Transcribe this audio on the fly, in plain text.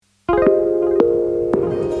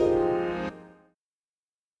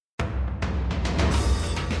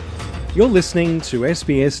You're listening to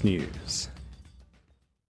SBS News.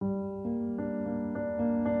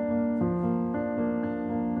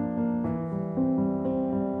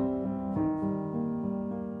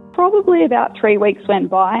 Probably about 3 weeks went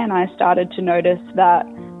by and I started to notice that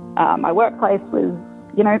my workplace was,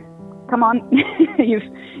 come on,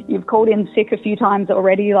 you've called in sick a few times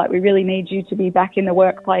already, like we really need you to be back in the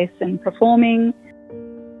workplace and performing.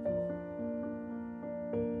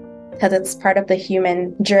 Because it's part of the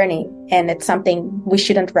human journey and it's something we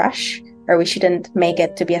shouldn't rush or we shouldn't make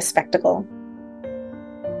it to be a spectacle.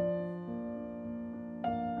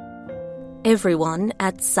 Everyone,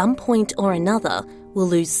 at some point or another, will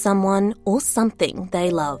lose someone or something they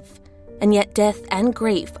love. And yet death and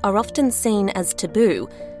grief are often seen as taboo,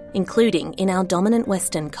 including in our dominant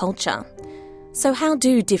Western culture. So how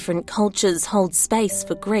do different cultures hold space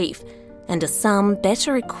for grief, and are some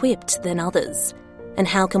better equipped than others? And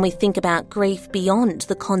how can we think about grief beyond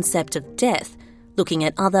the concept of death, looking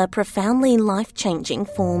at other profoundly life-changing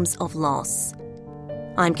forms of loss?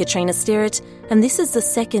 I'm Katrina Stirrett, and this is the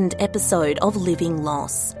second episode of Living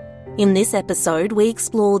Loss. In this episode, we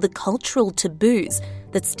explore the cultural taboos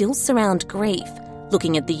that still surround grief,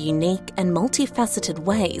 looking at the unique and multifaceted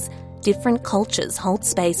ways different cultures hold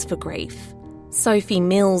space for grief. Sophie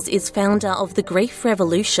Mills is founder of the Grief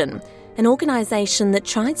Revolution, an organisation that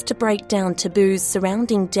tries to break down taboos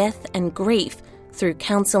surrounding death and grief through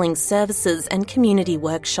counselling services and community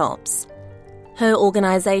workshops. Her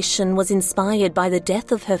organisation was inspired by the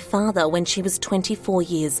death of her father when she was 24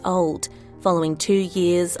 years old, following 2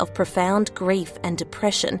 years of profound grief and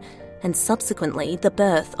depression, and subsequently the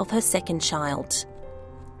birth of her second child.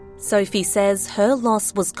 Sophie says her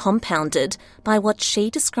loss was compounded by what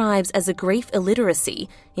she describes as a grief illiteracy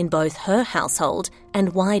in both her household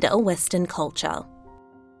and wider Western culture.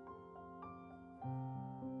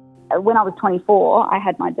 When I was 24, I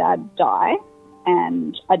had my dad die,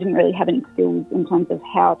 and I didn't really have any skills in terms of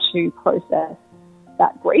how to process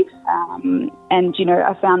that grief.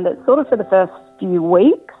 I found that sort of for the first few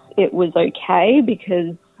weeks, it was okay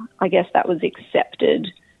because I guess that was accepted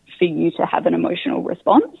for you to have an emotional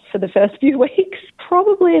response for the first few weeks.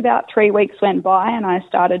 Probably about 3 weeks went by and I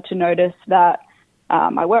started to notice that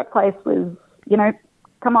my workplace was,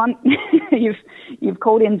 come on, you've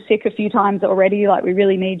called in sick a few times already, like we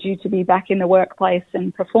really need you to be back in the workplace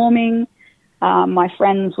and performing. My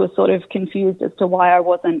friends were sort of confused as to why I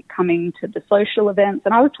wasn't coming to the social events.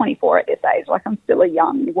 And I was 24 at this age, like I'm still a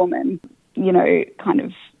young woman, kind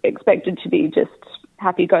of expected to be just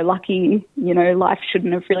happy-go-lucky. Life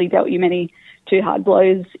shouldn't have really dealt you many too hard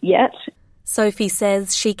blows yet. Sophie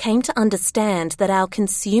says she came to understand that our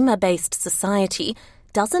consumer-based society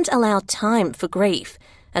doesn't allow time for grief,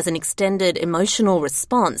 as an extended emotional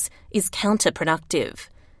response is counterproductive.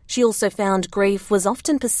 She also found grief was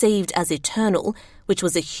often perceived as eternal, which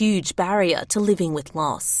was a huge barrier to living with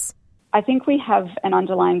loss. I think we have an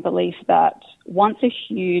underlying belief that once a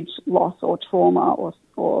huge loss or trauma or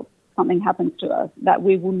something happens to us, that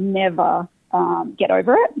we will never get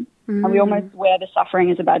over it. And we almost wear the suffering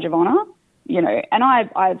as a badge of honour, And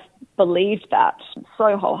I've believed that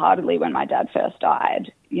so wholeheartedly when my dad first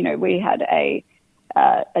died. We had a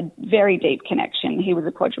very deep connection. He was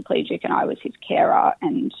a quadriplegic and I was his carer,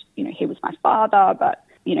 and, he was my father, but,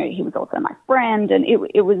 he was also my friend, and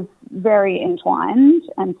it was very entwined.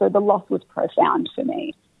 And so the loss was profound for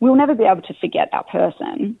me. We'll never be able to forget that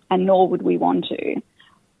person, and nor would we want to.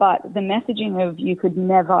 But the messaging of you could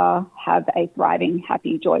never have a thriving,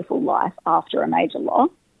 happy, joyful life after a major loss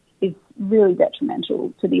is really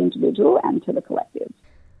detrimental to the individual and to the collective.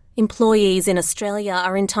 Employees in Australia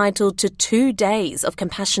are entitled to 2 days of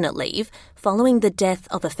compassionate leave following the death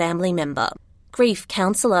of a family member. Grief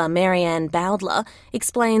counsellor Marianne Bowdler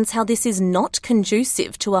explains how this is not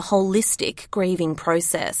conducive to a holistic grieving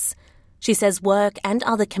process. She says work and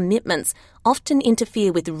other commitments often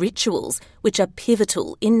interfere with rituals which are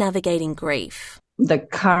pivotal in navigating grief. The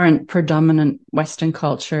current predominant Western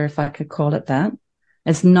culture, if I could call it that,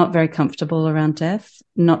 is not very comfortable around death,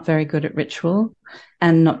 not very good at ritual,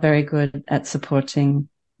 and not very good at supporting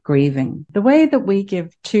grieving. The way that we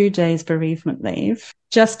give 2 days bereavement leave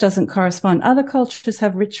just doesn't correspond. Other cultures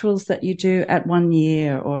have rituals that you do at 1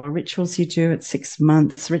 year, or rituals you do at 6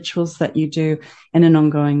 months, rituals that you do in an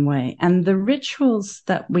ongoing way. And the rituals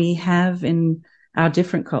that we have in our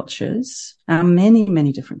different cultures, our many,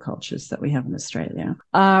 many different cultures that we have in Australia,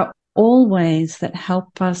 are all ways that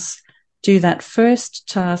help us do that first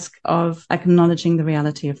task of acknowledging the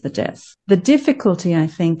reality of the death. The difficulty, I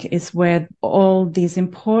think, is where all these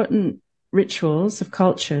important rituals of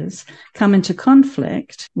cultures come into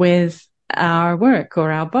conflict with our work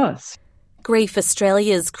or our boss. Grief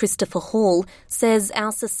Australia's Christopher Hall says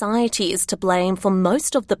our society is to blame for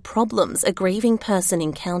most of the problems a grieving person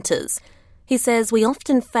encounters. He says we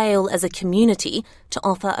often fail as a community to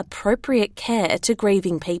offer appropriate care to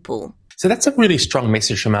grieving people. So that's a really strong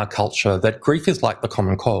message from our culture that grief is like the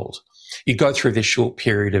common cold. You go through this short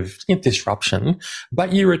period of disruption,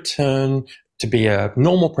 but you return to be a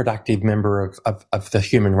normal, productive member of the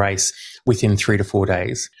human race within 3 to 4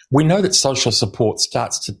 days. We know that social support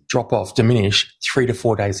starts to drop off, diminish 3 to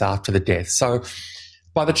 4 days after the death. So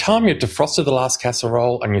by the time you've defrosted the last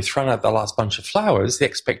casserole and you've thrown out the last bunch of flowers, the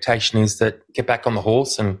expectation is that get back on the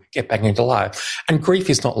horse and get back into life. And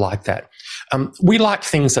grief is not like that. We like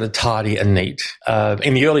things that are tidy and neat.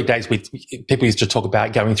 In the early days, people used to talk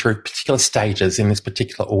about going through particular stages in this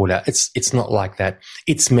particular order. It's not like that.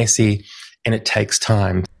 It's messy and it takes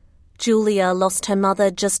time. Julia lost her mother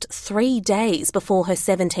just 3 days before her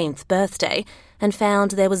 17th birthday and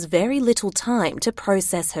found there was very little time to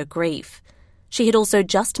process her grief. She had also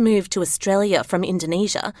just moved to Australia from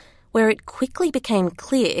Indonesia, where it quickly became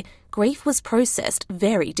clear grief was processed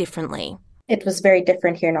very differently. It was very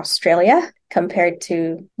different here in Australia compared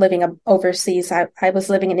to living overseas. I was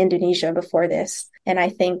living in Indonesia before this. And I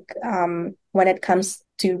think when it comes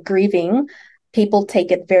to grieving, people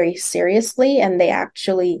take it very seriously and they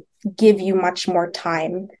actually give you much more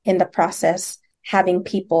time in the process, having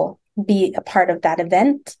people be a part of that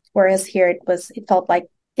event. Whereas here it felt like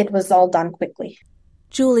it was all done quickly.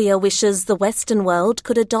 Julia wishes the Western world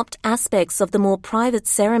could adopt aspects of the more private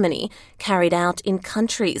ceremony carried out in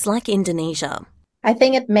countries like Indonesia. I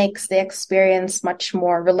think it makes the experience much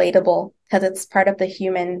more relatable because it's part of the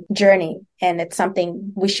human journey and it's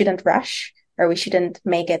something we shouldn't rush or we shouldn't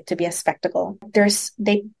make it to be a spectacle.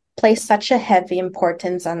 They place such a heavy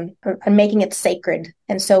importance on making it sacred.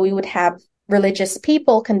 And so we would have religious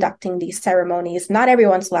people conducting these ceremonies. Not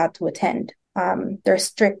everyone's allowed to attend. There's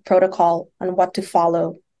strict protocol on what to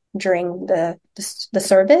follow during the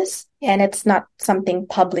service, and it's not something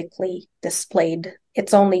publicly displayed.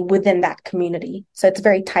 It's only within that community. So it's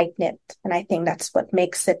very tight-knit, and I think that's what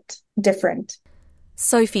makes it different.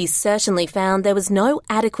 Sophie certainly found there was no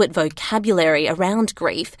adequate vocabulary around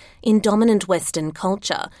grief in dominant Western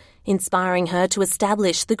culture, inspiring her to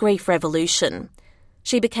establish the grief revolution.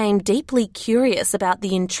 She became deeply curious about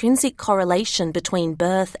the intrinsic correlation between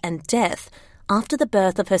birth and death after the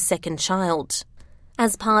birth of her second child.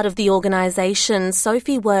 As part of the organisation,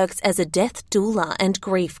 Sophie works as a death doula and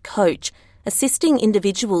grief coach, assisting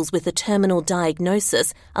individuals with a terminal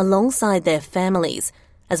diagnosis alongside their families,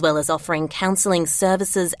 as well as offering counselling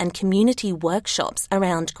services and community workshops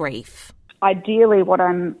around grief. Ideally, what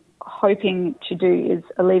I'm hoping to do is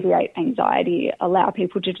alleviate anxiety, allow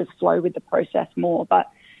people to just flow with the process more. But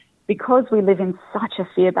because we live in such a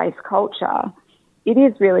fear-based culture, it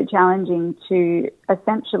is really challenging to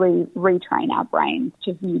essentially retrain our brains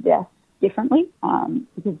to view death differently.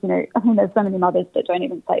 Because, there's so many mothers that don't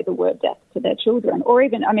even say the word death to their children. Or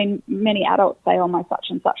even, many adults say, oh, my such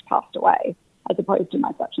and such passed away, as opposed to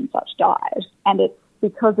my such and such died. And it's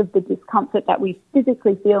because of the discomfort that we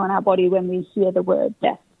physically feel in our body when we hear the word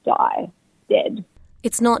death, die, dead.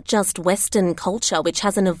 It's not just Western culture which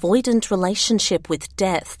has an avoidant relationship with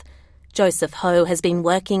death. Joseph Ho has been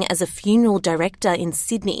working as a funeral director in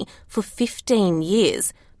Sydney for 15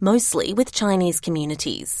 years, mostly with Chinese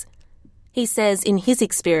communities. He says in his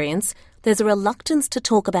experience, there's a reluctance to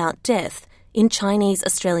talk about death in Chinese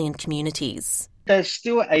Australian communities. There's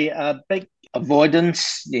still a big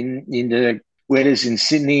avoidance in the, whether it's in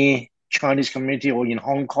Sydney, Chinese community, or in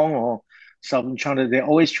Hong Kong or Southern China. They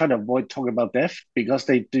always try to avoid talking about death because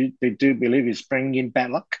they do believe it's bringing in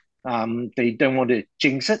bad luck. They don't want to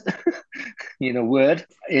jinx it, word.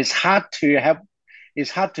 It's hard to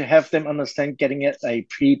have them understand getting it a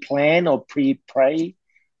pre-plan or pre-pray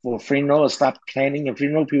for a funeral or start planning a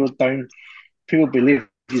funeral. People believe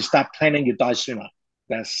if you start planning, you die sooner.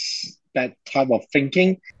 That's that type of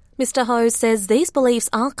thinking. Mr. Ho says these beliefs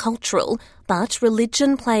are cultural, but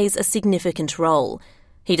religion plays a significant role.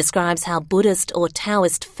 He describes how Buddhist or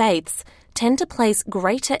Taoist faiths tend to place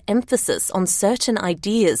greater emphasis on certain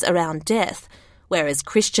ideas around death, whereas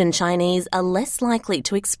Christian Chinese are less likely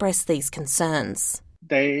to express these concerns.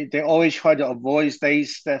 They always try to avoid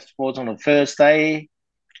days that falls on the first day,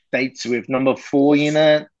 dates with number 4 in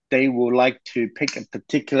it. They would like to pick a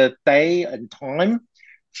particular day and time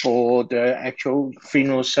for the actual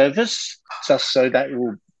funeral service, just so that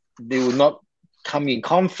they will not come in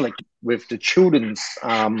conflict with the children's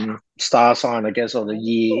star sign, I guess, or the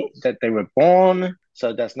year that they were born.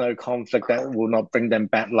 So there's no conflict that will not bring them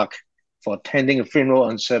bad luck for attending a funeral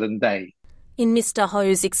on a certain day. In Mr.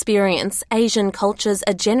 Ho's experience, Asian cultures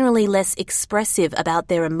are generally less expressive about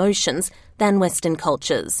their emotions than Western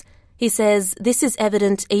cultures. He says this is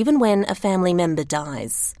evident even when a family member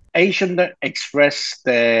dies. Asians don't express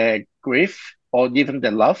their grief or even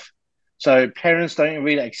their love. So parents don't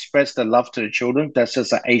really express the love to the children. That's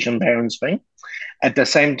just an Asian parents thing. At the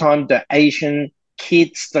same time, the Asian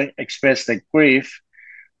kids don't express their grief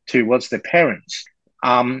towards their parents.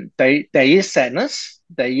 There is sadness,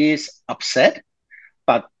 there is upset,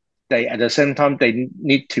 but they at the same time they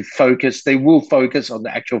need to focus. They will focus on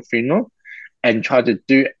the actual funeral and try to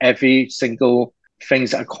do every single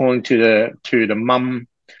things according to the mum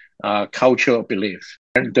culture or belief.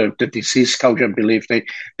 And the deceased culture and belief,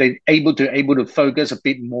 they able to focus a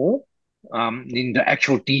bit more in the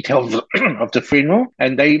actual details of the funeral,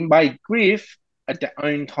 and they might grieve at their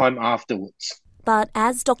own time afterwards. But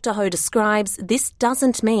as Dr. Ho describes, this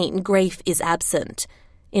doesn't mean grief is absent.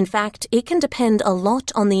 In fact, it can depend a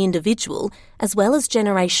lot on the individual as well as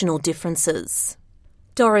generational differences.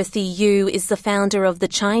 Dorothy Yu is the founder of the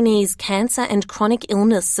Chinese Cancer and Chronic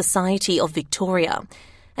Illness Society of Victoria,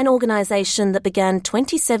 an organisation that began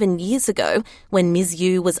 27 years ago when Ms.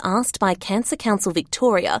 Yu was asked by Cancer Council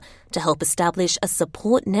Victoria to help establish a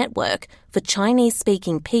support network for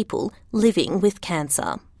Chinese-speaking people living with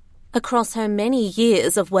cancer. Across her many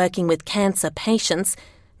years of working with cancer patients,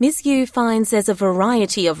 Ms. Yu finds there's a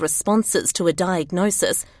variety of responses to a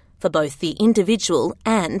diagnosis for both the individual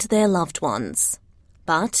and their loved ones.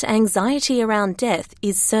 But anxiety around death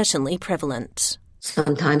is certainly prevalent.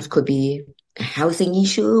 Sometimes could be a housing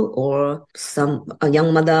issue or a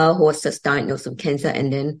young mother who was just diagnosed with cancer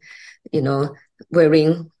and then,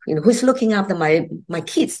 worrying, who's looking after my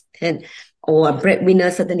kids, and or a breadwinner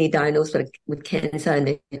suddenly diagnosed with cancer and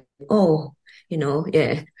they,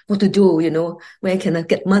 what to do, where can I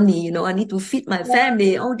get money, I need to feed my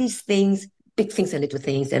family, all these things, big things and little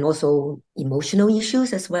things, and also emotional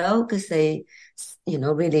issues as well, because they,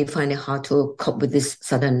 really find it hard to cope with this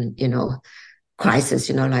sudden, crisis,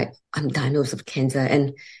 like I'm diagnosed with cancer.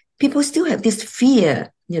 And people still have this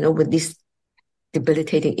fear, with this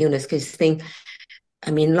debilitating illness, because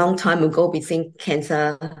long time ago, we think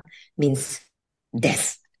cancer means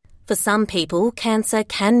death. For some people, cancer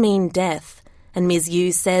can mean death. And Ms.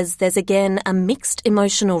 Yu says there's again a mixed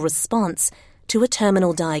emotional response to a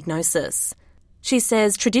terminal diagnosis. She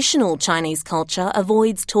says traditional Chinese culture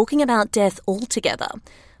avoids talking about death altogether.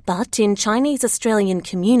 But in Chinese Australian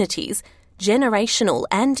communities, generational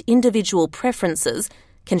and individual preferences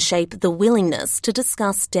can shape the willingness to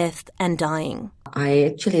discuss death and dying. I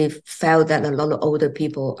actually felt that a lot of older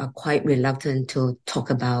people are quite reluctant to talk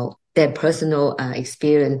about their personal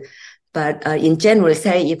experience. But in general,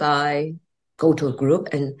 say if I go to a group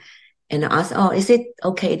and ask, is it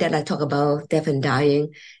okay that I talk about death and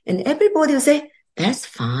dying? And everybody will say, that's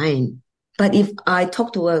fine. But if I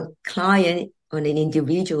talk to a client on an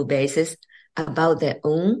individual basis about their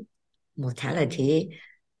own mortality,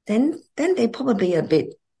 then they probably a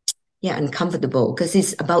bit uncomfortable because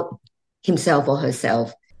it's about himself or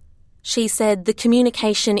herself. She said the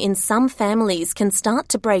communication in some families can start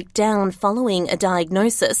to break down following a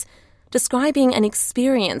diagnosis, describing an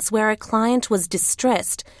experience where a client was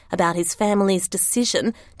distressed about his family's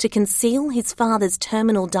decision to conceal his father's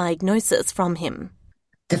terminal diagnosis from him.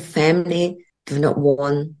 The family do not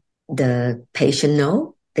want the patient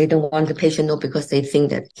know. They don't want the patient know because they think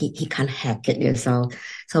that he can't hack it.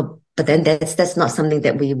 But then that's not something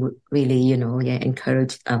that we would really,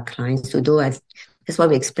 encourage our clients to do. That's why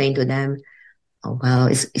we explain to them,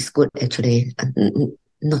 it's good actually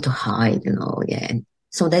not to hide, And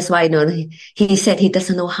so that's why, he said he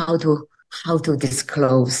doesn't know how to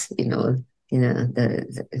disclose,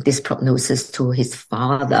 this prognosis to his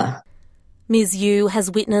father. Ms. Yu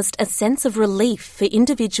has witnessed a sense of relief for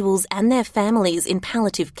individuals and their families in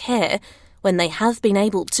palliative care when they have been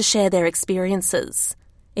able to share their experiences.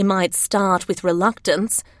 It might start with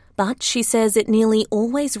reluctance, but she says it nearly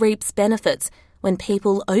always reaps benefits when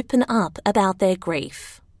people open up about their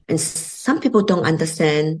grief. And some people don't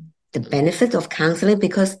understand the benefit of counseling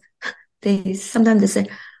because sometimes they say,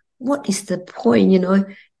 what is the point?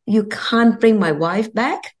 You can't bring my wife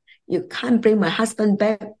back. You can't bring my husband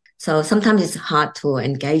back. So sometimes it's hard to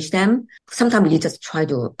engage them. Sometimes you just try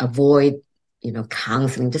to avoid,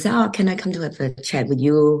 counseling. Just say, can I come to have a chat with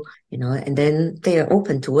you? And then they are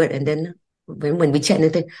open to it. And then when we chat,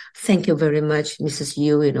 they say, thank you very much, Mrs.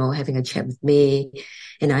 Yu, having a chat with me.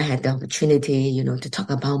 And I had the opportunity, to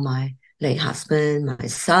talk about my late husband, my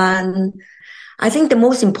son. I think the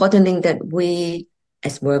most important thing that we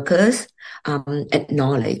as workers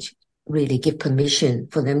acknowledge, really give permission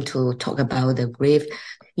for them to talk about the grief.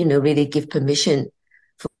 really give permission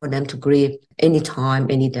for them to grieve anytime,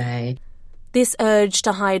 any day. This urge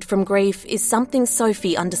to hide from grief is something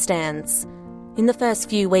Sophie understands. In the first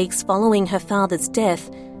few weeks following her father's death,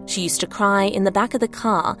 she used to cry in the back of the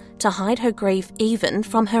car to hide her grief even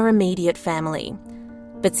from her immediate family.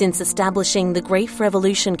 But since establishing the Grief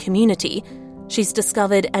Revolution community, she's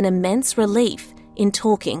discovered an immense relief in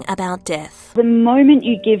talking about death. The moment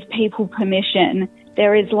you give people permission,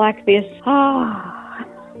 there is like this,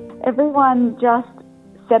 everyone just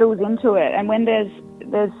settles into it. And when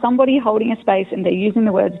there's somebody holding a space and they're using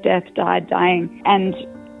the words death, died, dying, and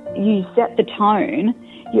you set the tone,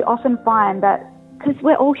 you often find that because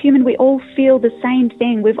we're all human, we all feel the same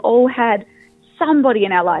thing. We've all had somebody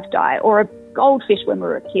in our life die, or a goldfish when we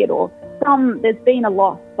were a kid, or there's been a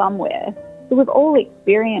loss somewhere. So we've all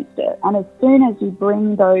experienced it. And as soon as you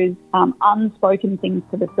bring those unspoken things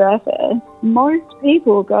to the surface, most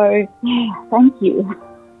people go, yeah, thank you.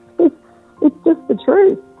 It's just the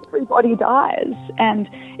truth. Everybody dies. And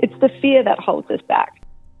it's the fear that holds us back.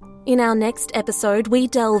 In our next episode, we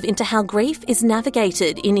delve into how grief is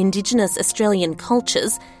navigated in Indigenous Australian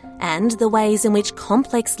cultures and the ways in which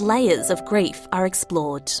complex layers of grief are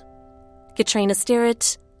explored. Katrina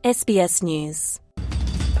Stirrett, SBS News.